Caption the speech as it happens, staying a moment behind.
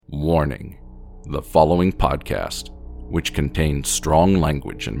Warning: the following podcast, which contains strong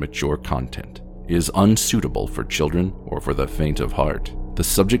language and mature content, is unsuitable for children or for the faint of heart. The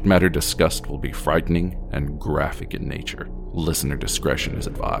subject matter discussed will be frightening and graphic in nature. Listener discretion is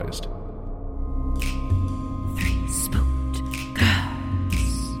advised. Three spooked girls.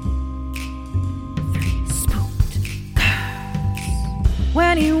 Three spooked girls.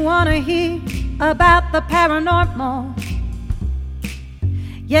 When you wanna hear about the paranormal,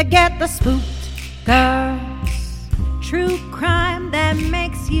 you get the spooked girls. True crime that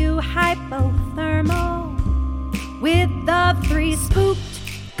makes you hypothermal. With the three spooked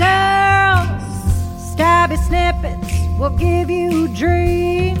girls. Stabby snippets will give you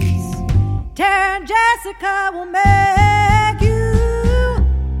dreams. Tara and Jessica will make you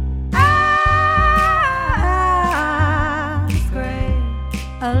scream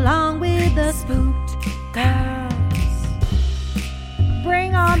along with the spooked girls.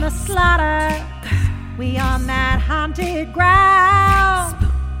 Bring on the slaughter. We on that haunted ground.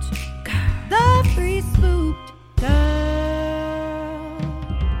 Spooked girls. The three spooked girls.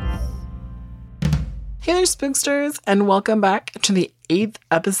 Hey there, spooksters, and welcome back to the 8th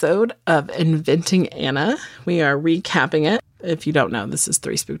episode of Inventing Anna. We are recapping it. If you don't know, this is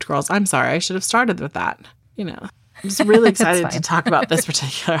Three Spooked Girls. I'm sorry, I should have started with that. I'm just really excited to talk about this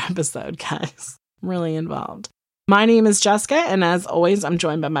particular episode, guys. I'm really involved. My name is Jessica, and as always, I'm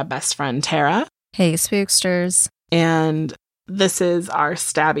joined by my best friend, Tara. Hey, spooksters. And this is our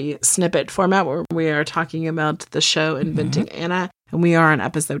stabby snippet format where we are talking about the show Inventing Anna. And we are on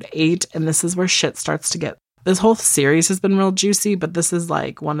episode 8. And this is where shit starts to get... This whole series has been real juicy, but this is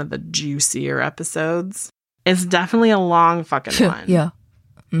like one of the juicier episodes. It's definitely a long fucking one. Yeah.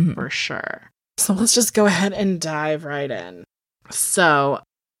 For sure. So let's just go ahead and dive right in. So...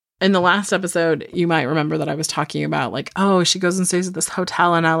 in the last episode, you might remember that I was talking about she goes and stays at this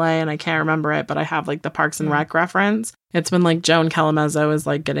hotel in LA and I can't remember it, but I have the Parks and Rec reference. It's been Joan Calamezzo is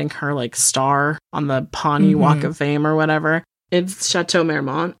getting her star on the Pawnee Walk of Fame or whatever. It's Chateau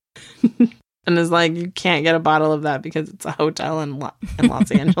Marmont. And it's you can't get a bottle of that because it's a hotel in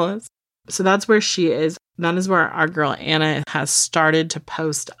Los Angeles. So that's where she is. That is where our girl Anna has started to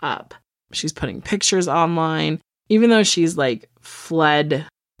post up. She's putting pictures online, even though she's fled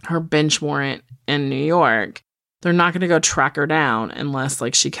her bench warrant in New York. They're not going to go track her down unless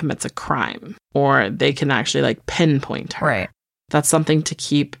she commits a crime or they can actually pinpoint her. Right. That's something to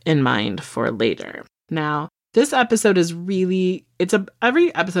keep in mind for later. Now, this episode is really,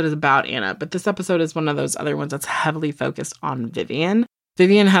 every episode is about Anna, but this episode is one of those other ones that's heavily focused on Vivian.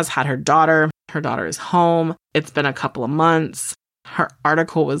 Vivian has had her daughter. Her daughter is home. It's been a couple of months. Her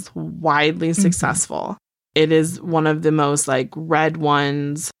article was widely successful. It is one of the most read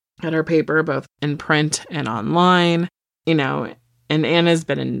ones in her paper, both in print and online, and Anna's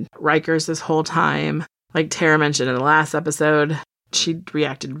been in Rikers this whole time. Like Tara mentioned in the last episode, she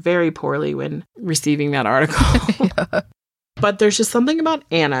reacted very poorly when receiving that article. Yeah. But there's just something about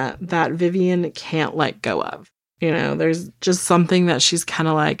Anna that Vivian can't let go of. There's just something that she's kind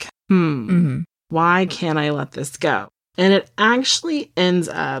of why can't I let this go? And it actually ends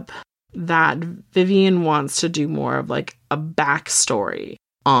up that Vivian wants to do more of a backstory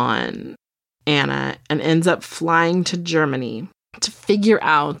on Anna and ends up flying to Germany to figure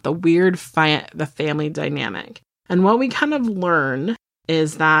out the weird the family dynamic. And what we kind of learn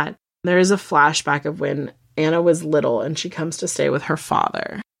is that there is a flashback of when Anna was little and she comes to stay with her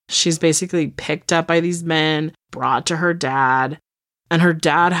father. She's basically picked up by these men, brought to her dad, and her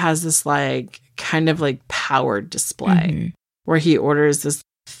dad has this kind of power display where he orders this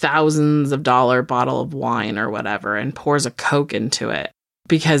thousands of dollar bottle of wine or whatever and pours a Coke into it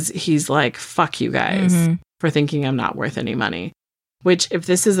because he's fuck you guys for thinking I'm not worth any money. Which, if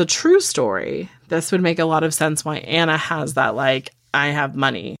this is a true story, this would make a lot of sense why Anna has that I have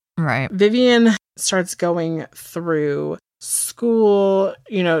money. Right. Vivian starts going through school.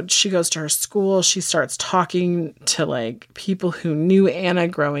 She goes to her school. She starts talking to people who knew Anna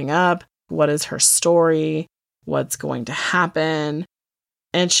growing up. What is her story? What's going to happen?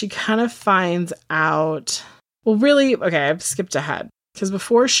 And she kind of finds out, I've skipped ahead. Because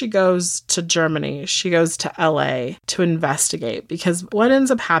before she goes to Germany, she goes to LA to investigate. Because what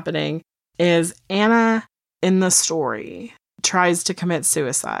ends up happening is Anna, in the story, tries to commit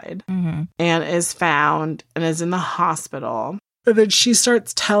suicide and is found and is in the hospital. And then she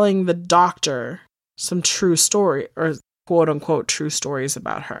starts telling the doctor some true story, or quote unquote true stories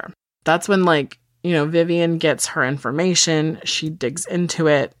about her. That's when Vivian gets her information. She digs into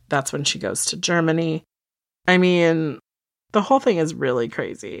it. That's when she goes to Germany. I mean, the whole thing is really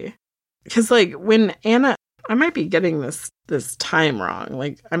crazy. Because, when Anna, I might be getting this time wrong.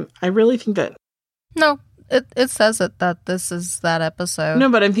 Like, I really think that... No, it says that this is that episode. No,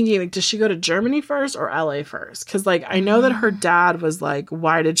 but I'm thinking, like, does she go to Germany first or LA first? Because, like, I know that her dad was like,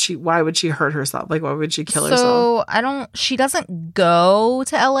 why would she hurt herself? Like, why would she kill herself? So, she doesn't go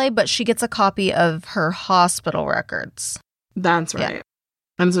to LA, but she gets a copy of her hospital records. That's right. Yeah.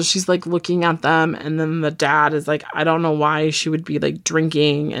 And so she's, like, looking at them, and then the dad is like, I don't know why she would be, like,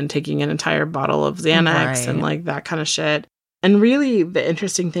 drinking and taking an entire bottle of Xanax and, like, that kind of shit. And really, the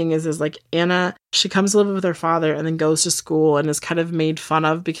interesting thing is like, Anna, she comes to live with her father and then goes to school and is kind of made fun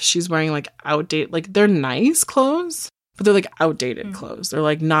of because she's wearing, like, outdated, like, they're nice clothes, but they're, like, outdated clothes. They're,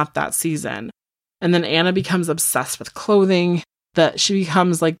 like, not that season. And then Anna becomes obsessed with clothing, that she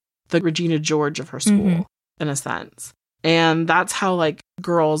becomes, like, the Regina George of her school, in a sense. And that's how, like,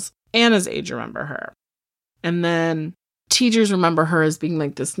 girls Anna's age remember her. And then teachers remember her as being,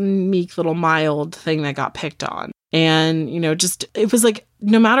 like, this meek little mild thing that got picked on. And, you know, just, it was like,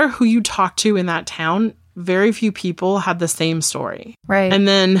 no matter who you talk to in that town, very few people had the same story. Right. And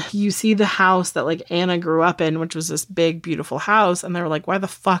then you see the house that, like, Anna grew up in, which was this big, beautiful house. And they were like, why the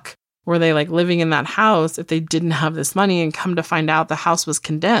fuck were they, like, living in that house if they didn't have this money? And come to find out, the house was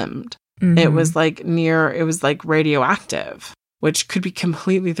condemned. It was, like, radioactive, which could be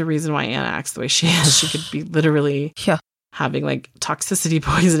completely the reason why Anna acts the way she is. She could be literally having, like, toxicity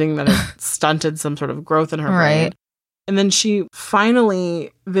poisoning that had stunted some sort of growth in her brain. And then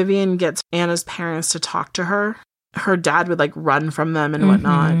Vivian gets Anna's parents to talk to her. Her dad would, like, run from them and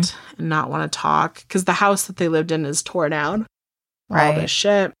whatnot and not want to talk because the house that they lived in is torn down. All this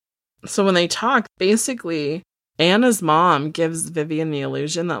shit. So when they talk, basically, Anna's mom gives Vivian the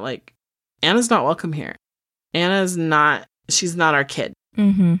illusion that, like, Anna's not welcome here. She's not our kid.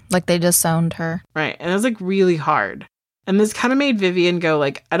 Like, they disowned her. Right. And it was, like, really hard. And this kind of made Vivian go,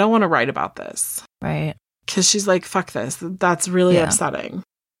 like, I don't want to write about this. Right. Because she's like, fuck this. That's really upsetting.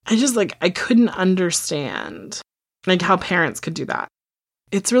 I couldn't understand, like, how parents could do that.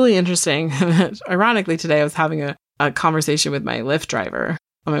 It's really interesting. Ironically, today I was having a conversation with my Lyft driver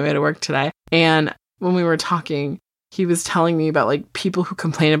on my way to work today. And when we were talking, he was telling me about, like, people who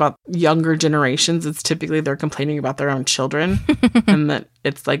complain about younger generations. It's typically they're complaining about their own children and that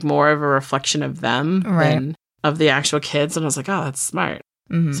it's, like, more of a reflection of them than of the actual kids. And I was like, oh, that's smart.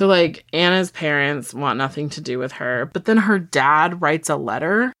 So, like, Anna's parents want nothing to do with her. But then her dad writes a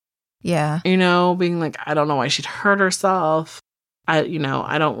letter. Yeah. You know, being like, I don't know why she'd hurt herself. I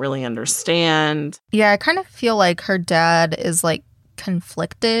don't really understand. Yeah, I kind of feel like her dad is, like,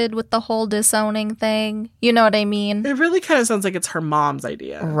 conflicted with the whole disowning thing. You know what I mean? It really kind of sounds like it's her mom's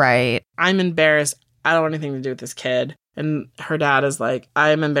idea. Right. I'm embarrassed. I don't want anything to do with this kid. And her dad is like,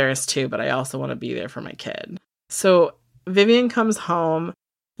 I'm embarrassed too, but I also want to be there for my kid. So Vivian comes home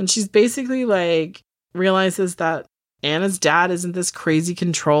and she's basically, like, realizes that Anna's dad isn't this crazy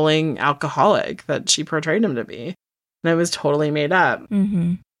controlling alcoholic that she portrayed him to be. And it was totally made up.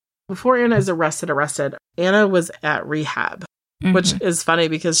 Before Anna is arrested, Anna was at rehab. Which is funny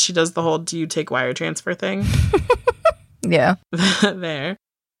because she does the whole do you take wire transfer thing. Yeah. There.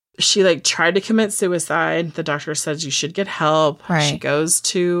 She, like, tried to commit suicide. The doctor says you should get help. Right. She goes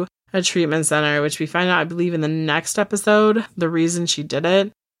to a treatment center, which we find out, I believe, in the next episode. The reason she did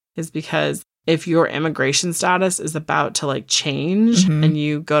it is because if your immigration status is about to, like, change and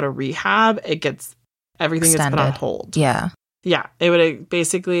you go to rehab, everything gets put on hold. Yeah. Yeah. It would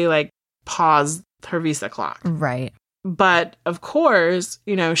basically, like, pause her visa clock. Right. But, of course,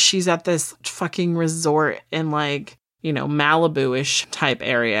 you know, she's at this fucking resort in, like, you know, Malibu-ish type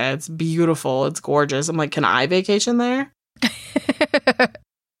area. It's beautiful. It's gorgeous. I'm like, can I vacation there?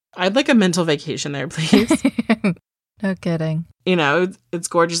 I'd like a mental vacation there, please. No kidding. You know, it's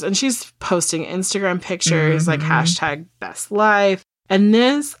gorgeous. And she's posting Instagram pictures, like, hashtag best life. And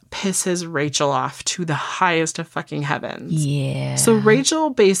this pisses Rachel off to the highest of fucking heavens. Yeah. So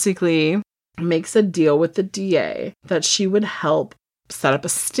Rachel basically makes a deal with the DA that she would help set up a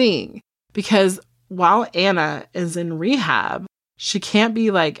sting because while Anna is in rehab, she can't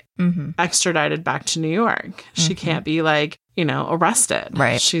be, like, extradited back to New York. She can't be, like, you know, arrested.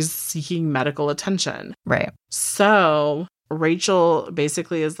 Right. She's seeking medical attention. Right. So Rachel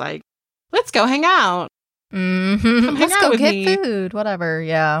basically is like, let's go hang out. Let's go get food, whatever.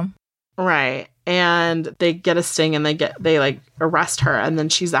 Yeah. Right. And they get a sting and they like arrest her. And then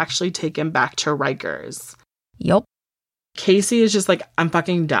she's actually taken back to Rikers. Yep. Casey is just like, I'm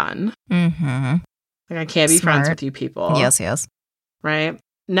fucking done. Like, I can't be friends with you people. Yes. Right.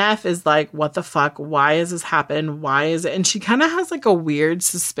 Neff is like, what the fuck? Why has this happened? Why is it? And she kind of has, like, a weird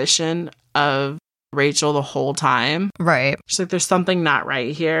suspicion of Rachel the whole time. Right. She's like, there's something not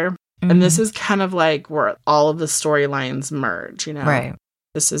right here. And this is kind of like where all of the storylines merge, you know? Right.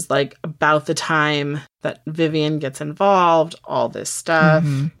 This is like about the time that Vivian gets involved, all this stuff.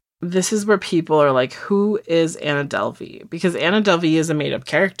 This is where people are like, who is Anna Delvey? Because Anna Delvey is a made-up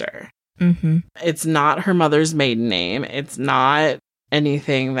character. It's not her mother's maiden name. It's not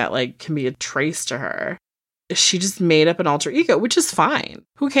anything that like can be a trace to her. She just made up an alter ego, which is fine.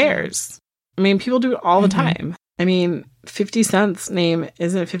 Who cares? I mean, people do it all the time. I mean, 50 Cent's name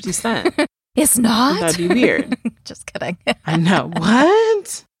isn't 50 Cent. It's not? That'd be weird. Just kidding. I know.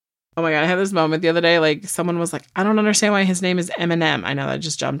 What? Oh my God. I had this moment the other day. Like, someone was like, I don't understand why his name is Eminem. I know that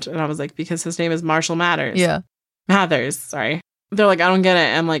just jumped. And I was like, because his name is Marshall Mathers. Yeah. Mathers. Sorry. They're like, I don't get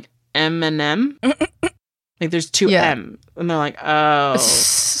it. I'm like, Eminem? Like, there's two M. And they're like, oh.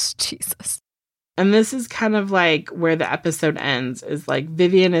 Jesus. And this is kind of like where the episode ends, is like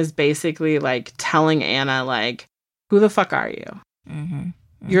Vivian is basically like telling Anna, like, who the fuck are you?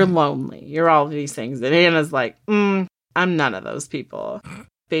 You're lonely. You're all of these things. And Anna's like, I'm none of those people.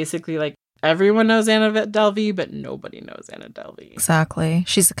 Basically, like, everyone knows Anna Delvey, but nobody knows Anna Delvey. Exactly.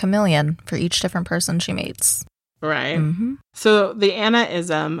 She's a chameleon for each different person she meets. Right. So the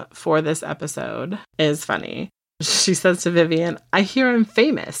Anna-ism for this episode is funny. She says to Vivian, I hear I'm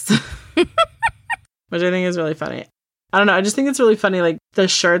famous. Which I think is really funny. I don't know. I just think it's really funny. Like the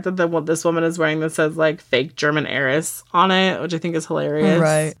shirt that this woman is wearing that says like fake German heiress on it, which I think is hilarious.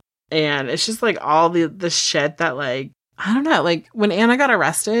 Right. And it's just like all the shit that like, I don't know. Like when Anna got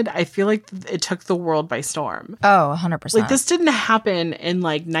arrested, I feel like it took the world by storm. Oh, 100%. Like this didn't happen in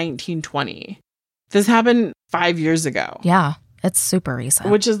like 1920. This happened 5 years ago. Yeah. It's super recent.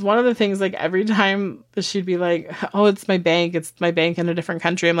 Which is one of the things, like, every time she'd be like, oh, it's my bank in a different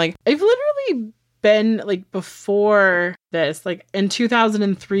country. I'm like, I've literally been, like, before this, like, in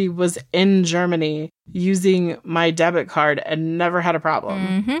 2003 was in Germany using my debit card and never had a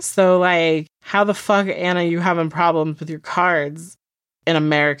problem. So, like, how the fuck, Anna, you having problems with your cards in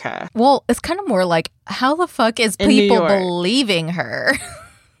America? Well, it's kind of more like, how the fuck is people believing her?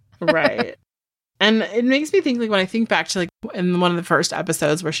 Right. And it makes me think, like, when I think back to, like, in one of the first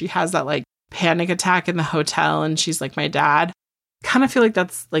episodes where she has that, like, panic attack in the hotel and she's like, my dad, kind of feel like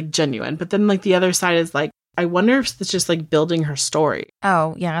that's, like, genuine. But then, like, the other side is, like, I wonder if it's just, like, building her story.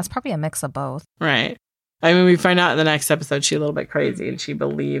 Oh, yeah, it's probably a mix of both. Right. I mean, we find out in the next episode she's a little bit crazy and she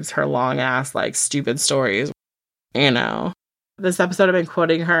believes her long-ass, like, stupid stories. You know? This episode, I've been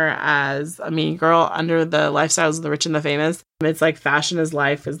quoting her as a mean girl under the lifestyles of the rich and the famous. It's like fashion is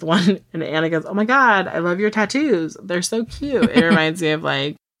life is the one. And Anna goes, oh my God, I love your tattoos. They're so cute. It reminds me of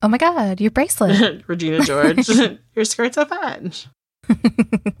like, oh my God, your bracelet. Regina George, your skirt's so fun.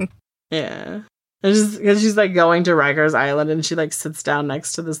 Yeah. It's just because she's like going to Rikers Island and she like sits down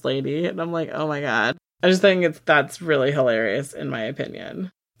next to this lady. And I'm like, oh my God. I just think that's really hilarious in my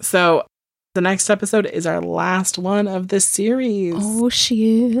opinion. So the next episode is our last one of this series. Oh,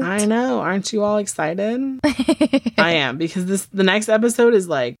 shit. I know. Aren't you all excited? I am, because the next episode is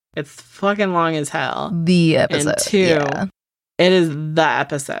like, it's fucking long as hell. The episode. And two, it is the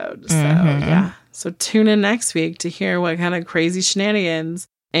episode. So, yeah. So tune in next week to hear what kind of crazy shenanigans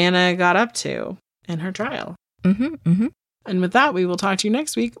Anna got up to in her trial. And with that, we will talk to you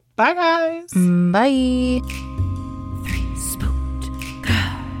next week. Bye, guys. Bye. Spooky.